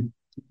mean?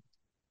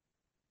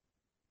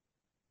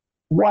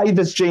 Why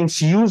does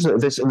James use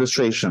this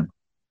illustration?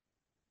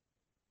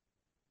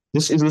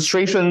 This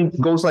illustration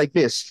goes like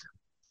this.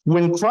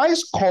 When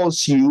Christ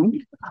calls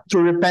you to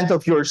repent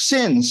of your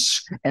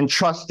sins and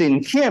trust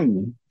in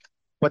him,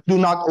 but do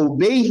not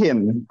obey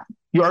him,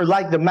 you are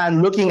like the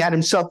man looking at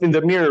himself in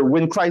the mirror.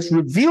 When Christ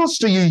reveals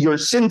to you your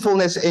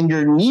sinfulness and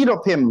your need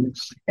of him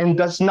and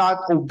does not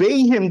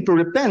obey him to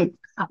repent,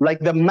 like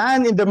the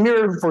man in the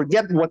mirror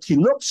forget what he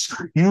looks,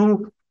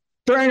 you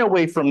turn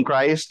away from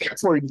Christ,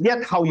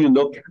 forget how you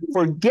look,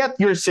 forget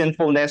your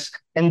sinfulness,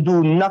 and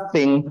do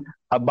nothing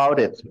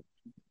about it.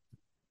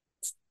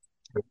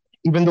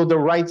 Even though the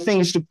right thing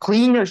is to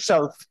clean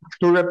yourself,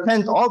 to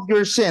repent of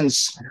your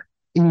sins,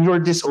 in your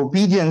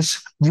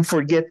disobedience, you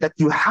forget that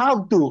you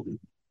have to,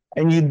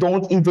 and you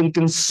don't even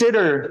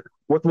consider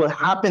what will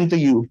happen to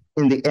you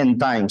in the end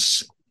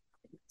times.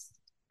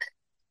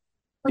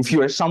 If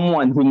you are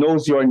someone who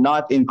knows you are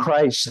not in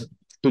Christ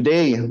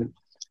today,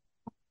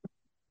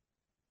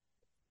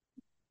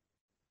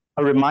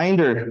 a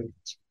reminder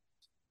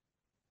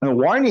and a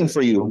warning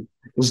for you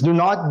is do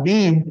not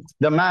be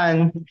the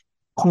man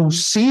who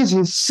sees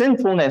his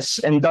sinfulness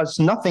and does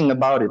nothing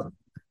about it.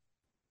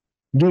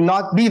 Do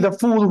not be the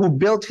fool who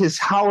built his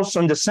house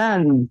on the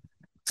sand.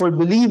 For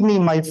believe me,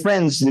 my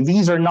friends,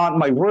 these are not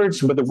my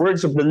words, but the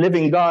words of the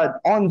living God.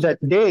 On that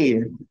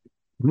day,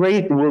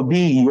 great will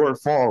be your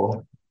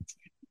fall.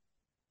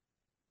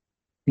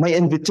 My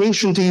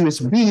invitation to you is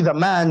be the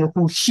man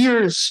who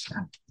hears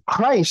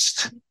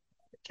Christ,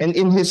 and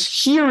in his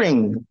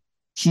hearing,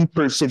 he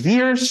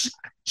perseveres,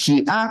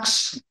 he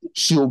acts,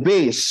 he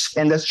obeys.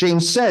 And as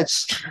James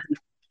says,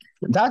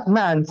 that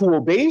man who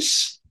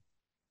obeys,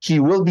 he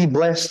will be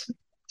blessed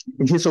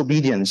in his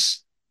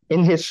obedience,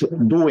 in his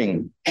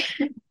doing.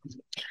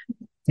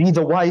 Be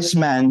the wise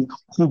man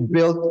who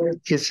built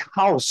his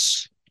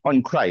house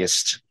on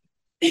Christ,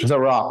 the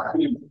rock.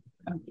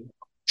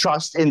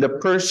 Trust in the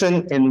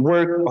person and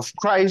work of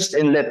Christ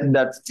and let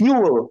that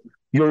fuel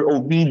your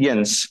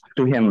obedience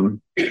to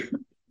him.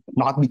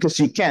 Not because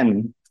you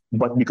can,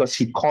 but because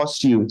he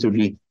caused you to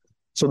be.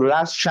 So the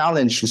last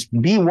challenge is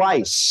be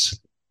wise.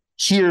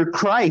 Hear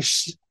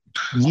Christ,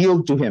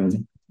 yield to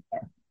him.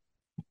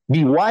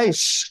 Be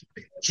wise,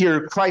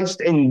 hear Christ,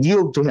 and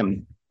yield to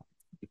him.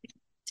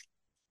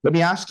 Let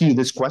me ask you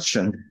this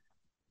question.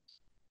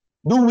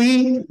 Do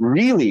we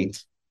really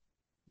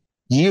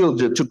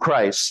yield to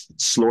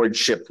Christ's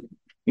lordship?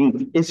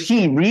 Is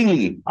he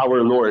really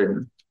our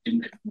Lord?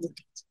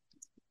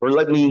 Or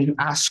let me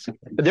ask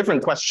a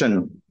different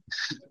question.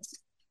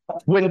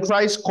 When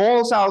Christ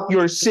calls out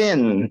your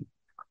sin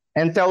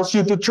and tells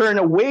you to turn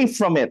away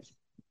from it,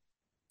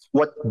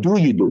 what do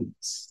you do?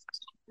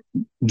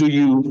 Do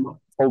you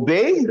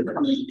obey,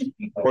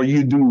 or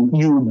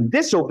you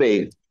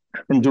disobey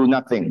and do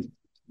nothing?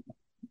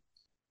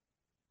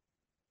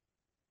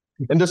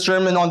 In the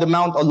Sermon on the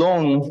Mount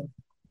alone,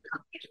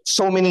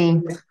 so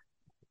many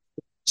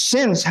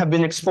sins have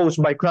been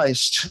exposed by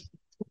Christ.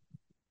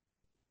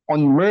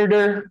 On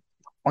murder,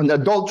 on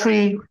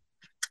adultery,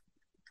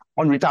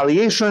 on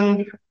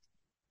retaliation,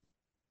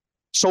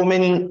 so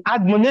many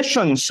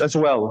admonitions as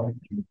well,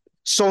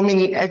 so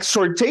many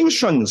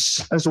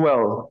exhortations as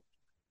well.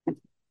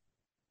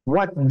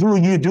 What do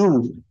you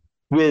do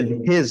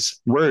with his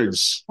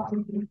words?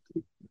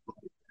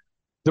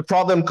 The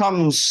problem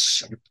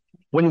comes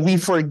when we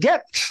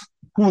forget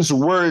whose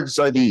words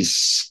are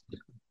these.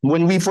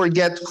 When we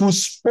forget who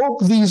spoke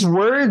these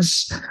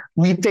words,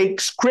 we take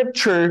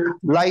scripture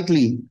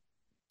lightly.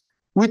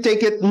 We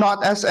take it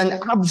not as an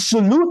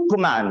absolute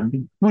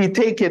command. We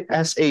take it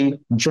as a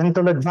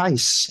gentle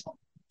advice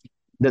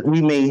that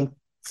we may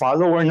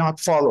follow or not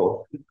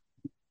follow.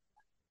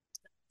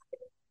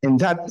 In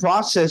that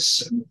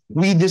process,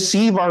 we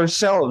deceive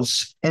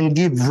ourselves and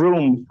give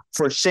room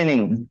for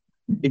sinning.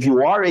 If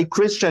you are a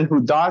Christian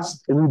who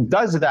does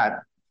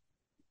that,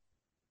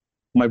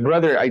 my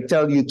brother, I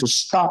tell you to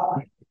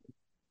stop.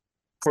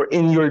 For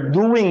in your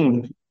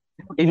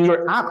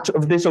act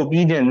of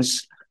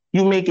disobedience,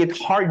 you make it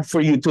hard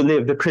for you to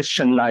live the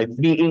Christian life,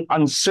 being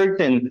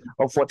uncertain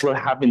of what will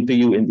happen to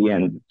you in the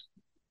end.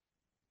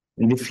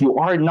 And if you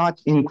are not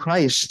in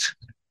Christ,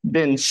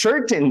 then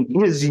certain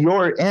is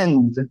your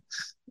end.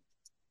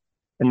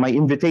 And my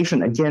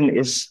invitation again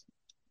is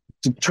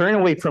to turn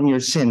away from your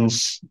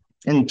sins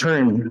and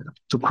turn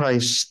to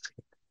Christ.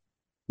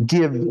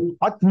 Give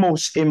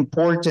utmost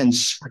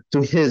importance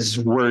to his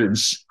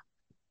words.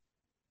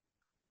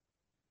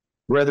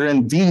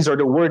 Brethren, these are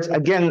the words,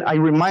 again, I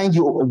remind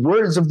you,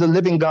 words of the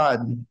living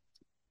God.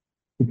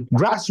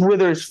 Grass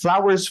withers,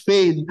 flowers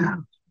fade.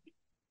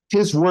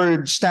 His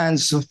word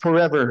stands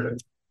forever.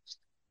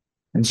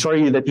 I'm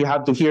sorry that you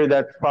have to hear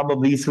that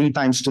probably 3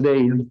 times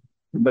today,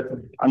 but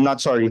I'm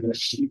not sorry.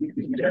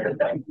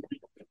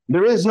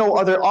 There is no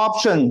other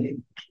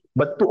option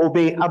but to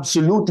obey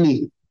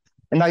absolutely.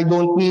 And I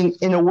don't mean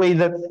in a way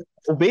that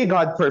obey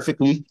God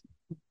perfectly.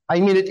 I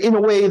mean it in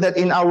a way that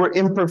in our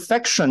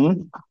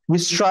imperfection, we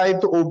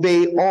strive to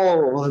obey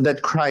all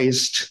that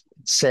Christ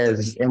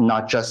says and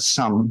not just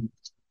some.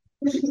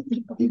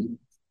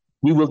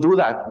 We will do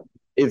that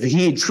if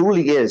he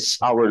truly is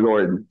our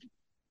Lord.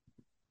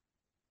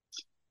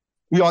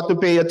 We ought to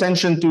pay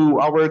attention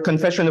to our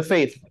confession of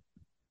faith.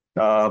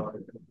 The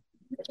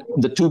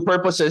 2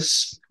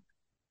 purposes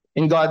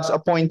in God's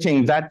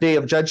appointing that day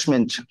of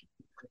judgment.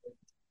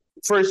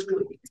 First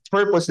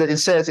purpose that it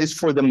says is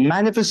for the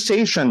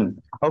manifestation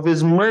of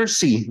his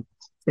mercy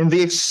in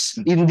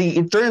the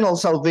eternal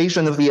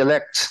salvation of the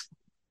elect.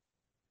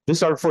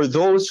 These are for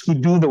those who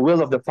do the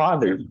will of the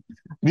Father.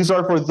 These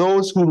are for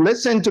those who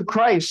listen to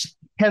Christ,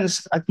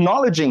 hence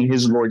acknowledging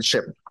his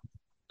lordship.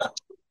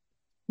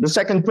 The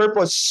second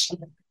purpose,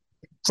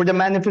 for the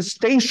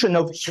manifestation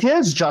of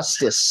his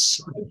justice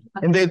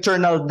in the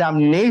eternal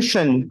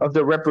damnation of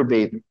the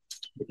reprobate,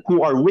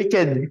 who are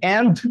wicked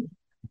and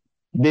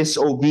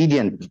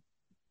disobedient.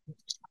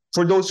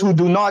 For those who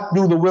do not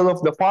do the will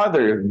of the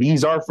Father,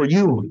 these are for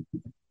you.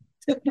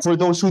 For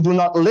those who do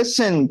not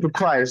listen to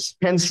Christ,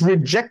 hence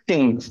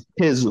rejecting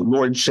his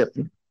lordship.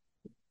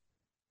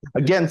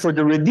 Again, for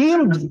the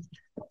redeemed,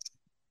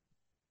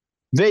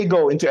 they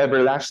go into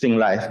everlasting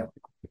life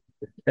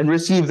and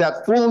receive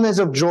that fullness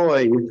of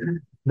joy,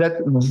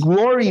 that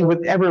glory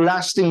with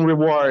everlasting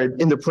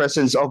reward in the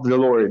presence of the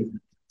Lord.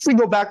 If we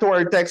go back to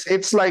our text,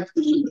 it's like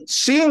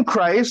seeing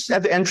Christ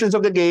at the entrance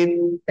of the gate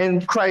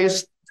and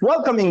Christ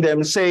welcoming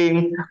them,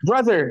 saying,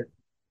 brother,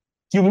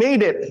 you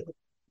made it.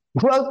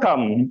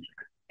 Welcome.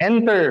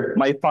 Enter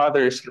my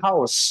Father's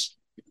house.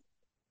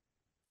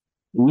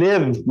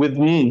 Live with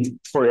me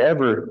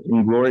forever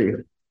in glory.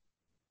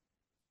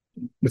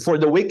 For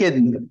the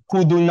wicked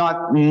who do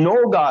not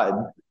know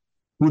God,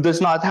 who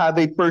does not have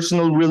a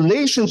personal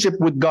relationship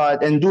with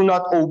God and do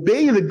not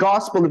obey the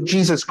gospel of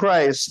Jesus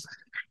Christ,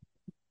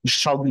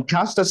 shall be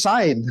cast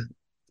aside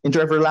into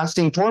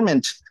everlasting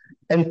torment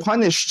and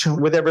punished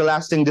with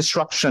everlasting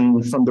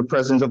destruction from the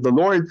presence of the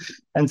Lord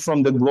and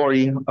from the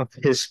glory of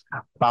his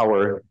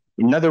power.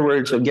 In other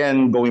words,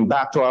 again, going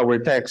back to our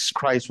text,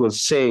 Christ will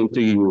say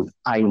to you,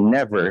 I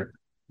never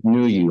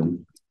knew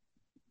you.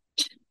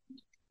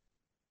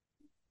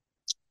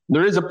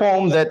 There is a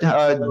poem that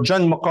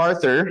John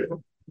MacArthur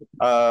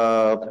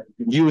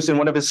used in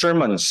one of his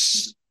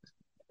sermons.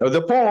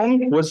 The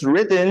poem was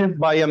written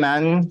by a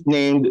man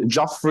named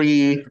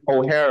Geoffrey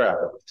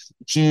O'Hara.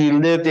 He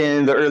lived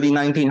in the early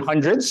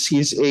 1900s.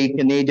 He's a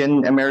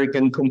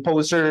Canadian-American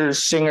composer,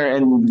 singer,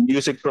 and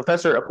music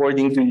professor,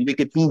 according to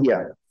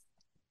Wikipedia.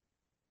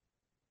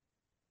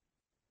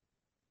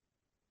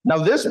 Now,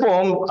 this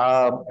poem,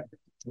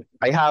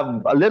 I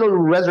have a little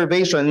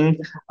reservation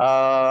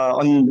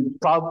on.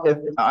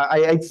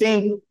 I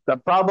think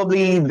that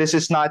probably this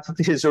is not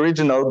his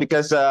original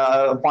because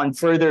upon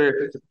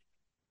further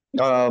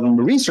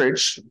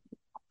research,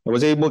 I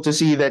was able to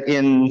see that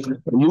in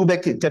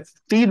Lübeck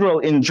Cathedral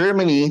in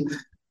Germany,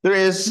 there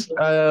is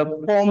a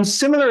poem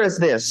similar as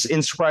this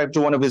inscribed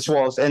to one of his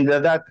walls, and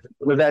that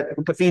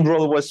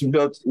cathedral was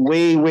built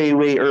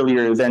way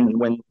earlier than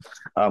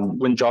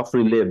when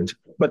Geoffrey lived.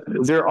 But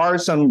there are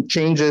some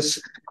changes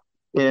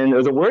in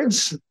the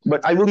words,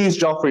 but I will use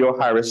Geoffrey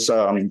O'Hara's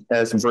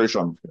as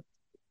version.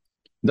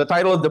 The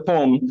title of the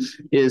poem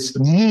is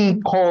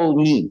Ye Call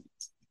Me.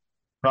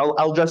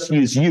 I'll just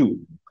use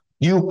you.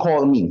 You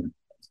call me.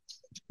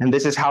 And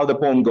this is how the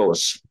poem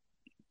goes.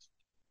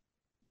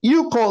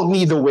 You call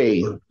me the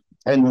way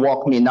and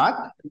walk me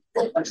not.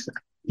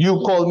 You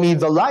call me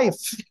the life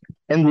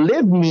and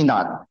live me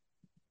not.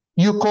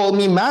 You call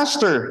me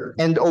master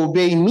and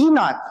obey me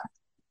not.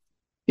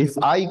 If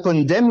I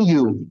condemn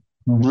you,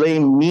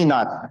 blame me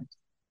not.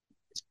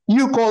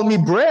 You call me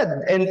bread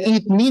and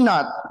eat me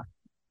not.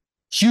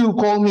 You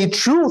call me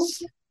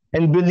truth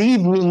and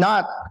believe me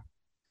not.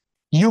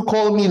 You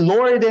call me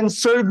Lord and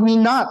serve me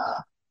not.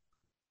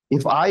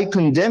 If I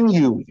condemn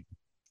you,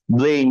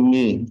 blame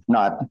me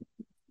not.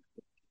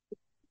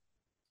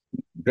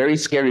 Very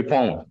scary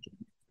poem.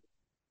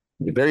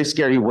 Very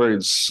scary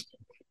words,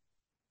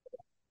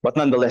 but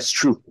nonetheless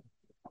true.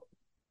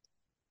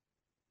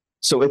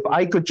 So if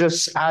I could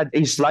just add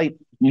a slight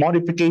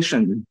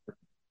modification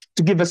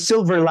to give a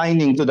silver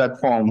lining to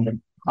that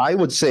poem, I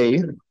would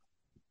say,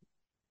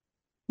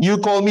 you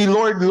call me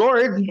Lord,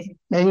 Lord,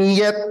 and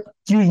yet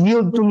you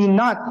yield to me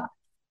not.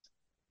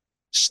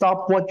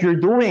 Stop what you're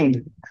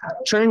doing.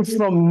 Turn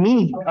from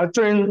me,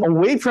 turn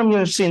away from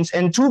your sins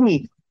and to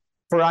me,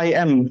 for I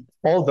am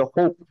all the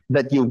hope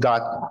that you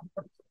got.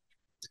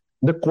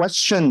 The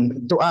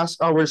question to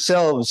ask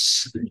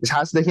ourselves is,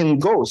 as the hymn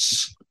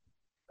goes,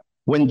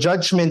 when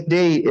judgment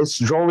day is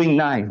drawing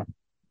nigh,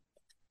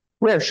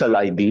 where shall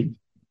I be?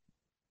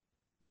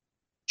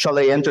 Shall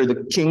I enter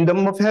the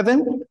kingdom of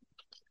heaven?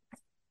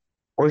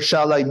 Or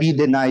shall I be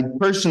denied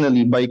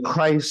personally by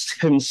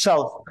Christ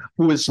himself,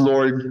 who is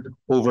Lord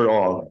over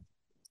all?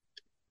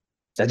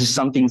 That is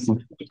something to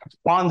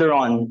ponder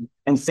on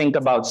and think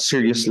about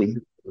seriously.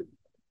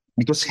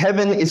 Because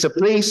heaven is a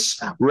place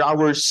where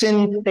our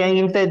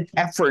sin-tainted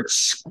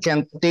efforts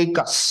can't take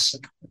us.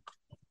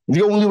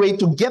 The only way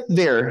to get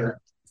there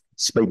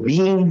is by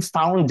being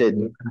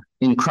founded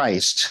in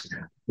Christ,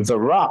 the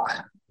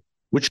rock,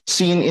 which is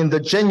seen in the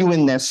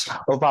genuineness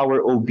of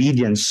our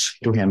obedience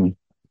to him.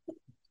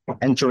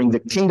 Entering the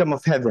kingdom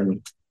of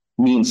heaven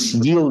means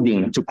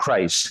yielding to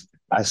Christ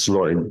as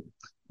Lord.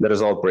 Let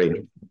us all pray.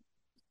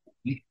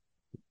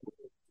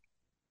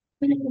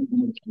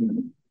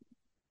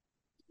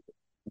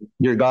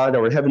 Dear God,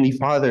 our Heavenly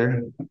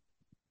Father,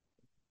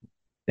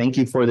 thank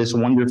you for this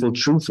wonderful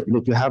truth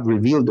that you have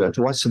revealed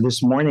to us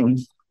this morning.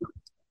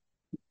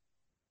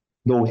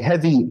 Though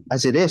heavy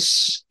as it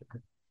is,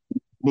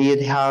 may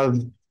it have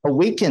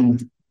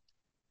awakened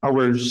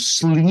our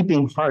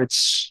sleeping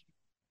hearts.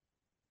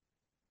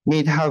 May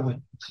it have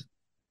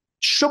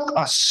shook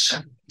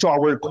us to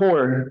our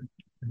core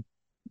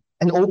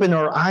and open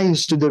our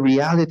eyes to the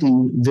reality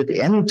that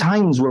the end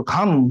times will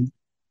come.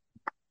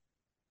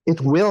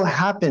 It will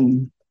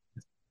happen.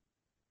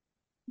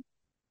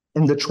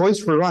 And the choice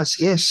for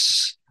us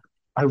is,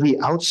 are we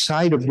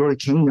outside of your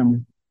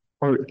kingdom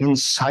or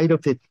inside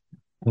of it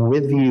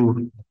with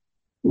you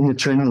in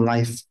eternal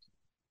life?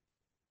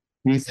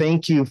 We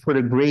thank you for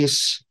the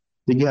grace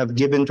that you have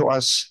given to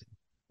us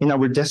in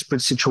our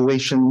desperate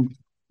situation,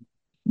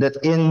 that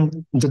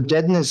in the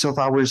deadness of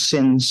our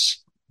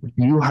sins,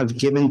 you have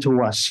given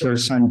to us your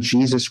Son,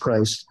 Jesus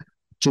Christ,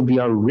 to be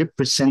our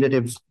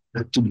representative,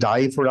 to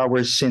die for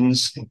our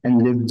sins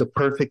and live the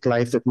perfect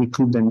life that we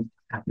couldn't.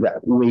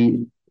 That way,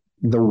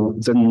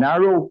 the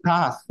narrow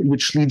path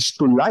which leads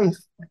to life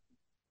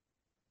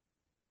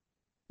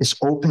is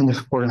open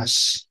for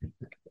us.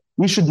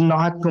 We should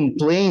not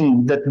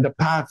complain that the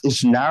path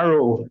is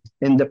narrow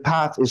and the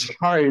path is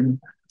hard.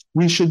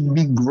 We should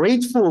be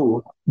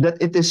grateful that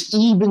it is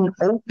even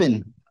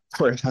open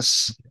for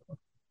us.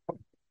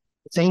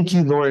 Thank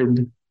you,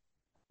 Lord,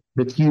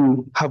 that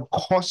you have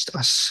caused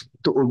us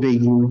to obey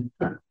you.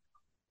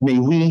 May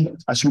we,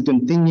 as we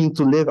continue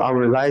to live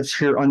our lives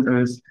here on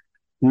earth,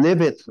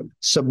 live it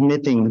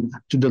submitting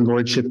to the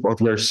Lordship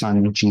of your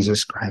Son,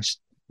 Jesus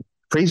Christ.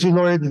 Praise you,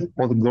 Lord.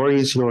 All the glory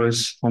is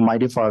yours,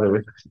 Almighty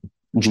Father.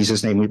 In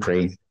Jesus' name we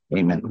pray.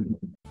 Amen.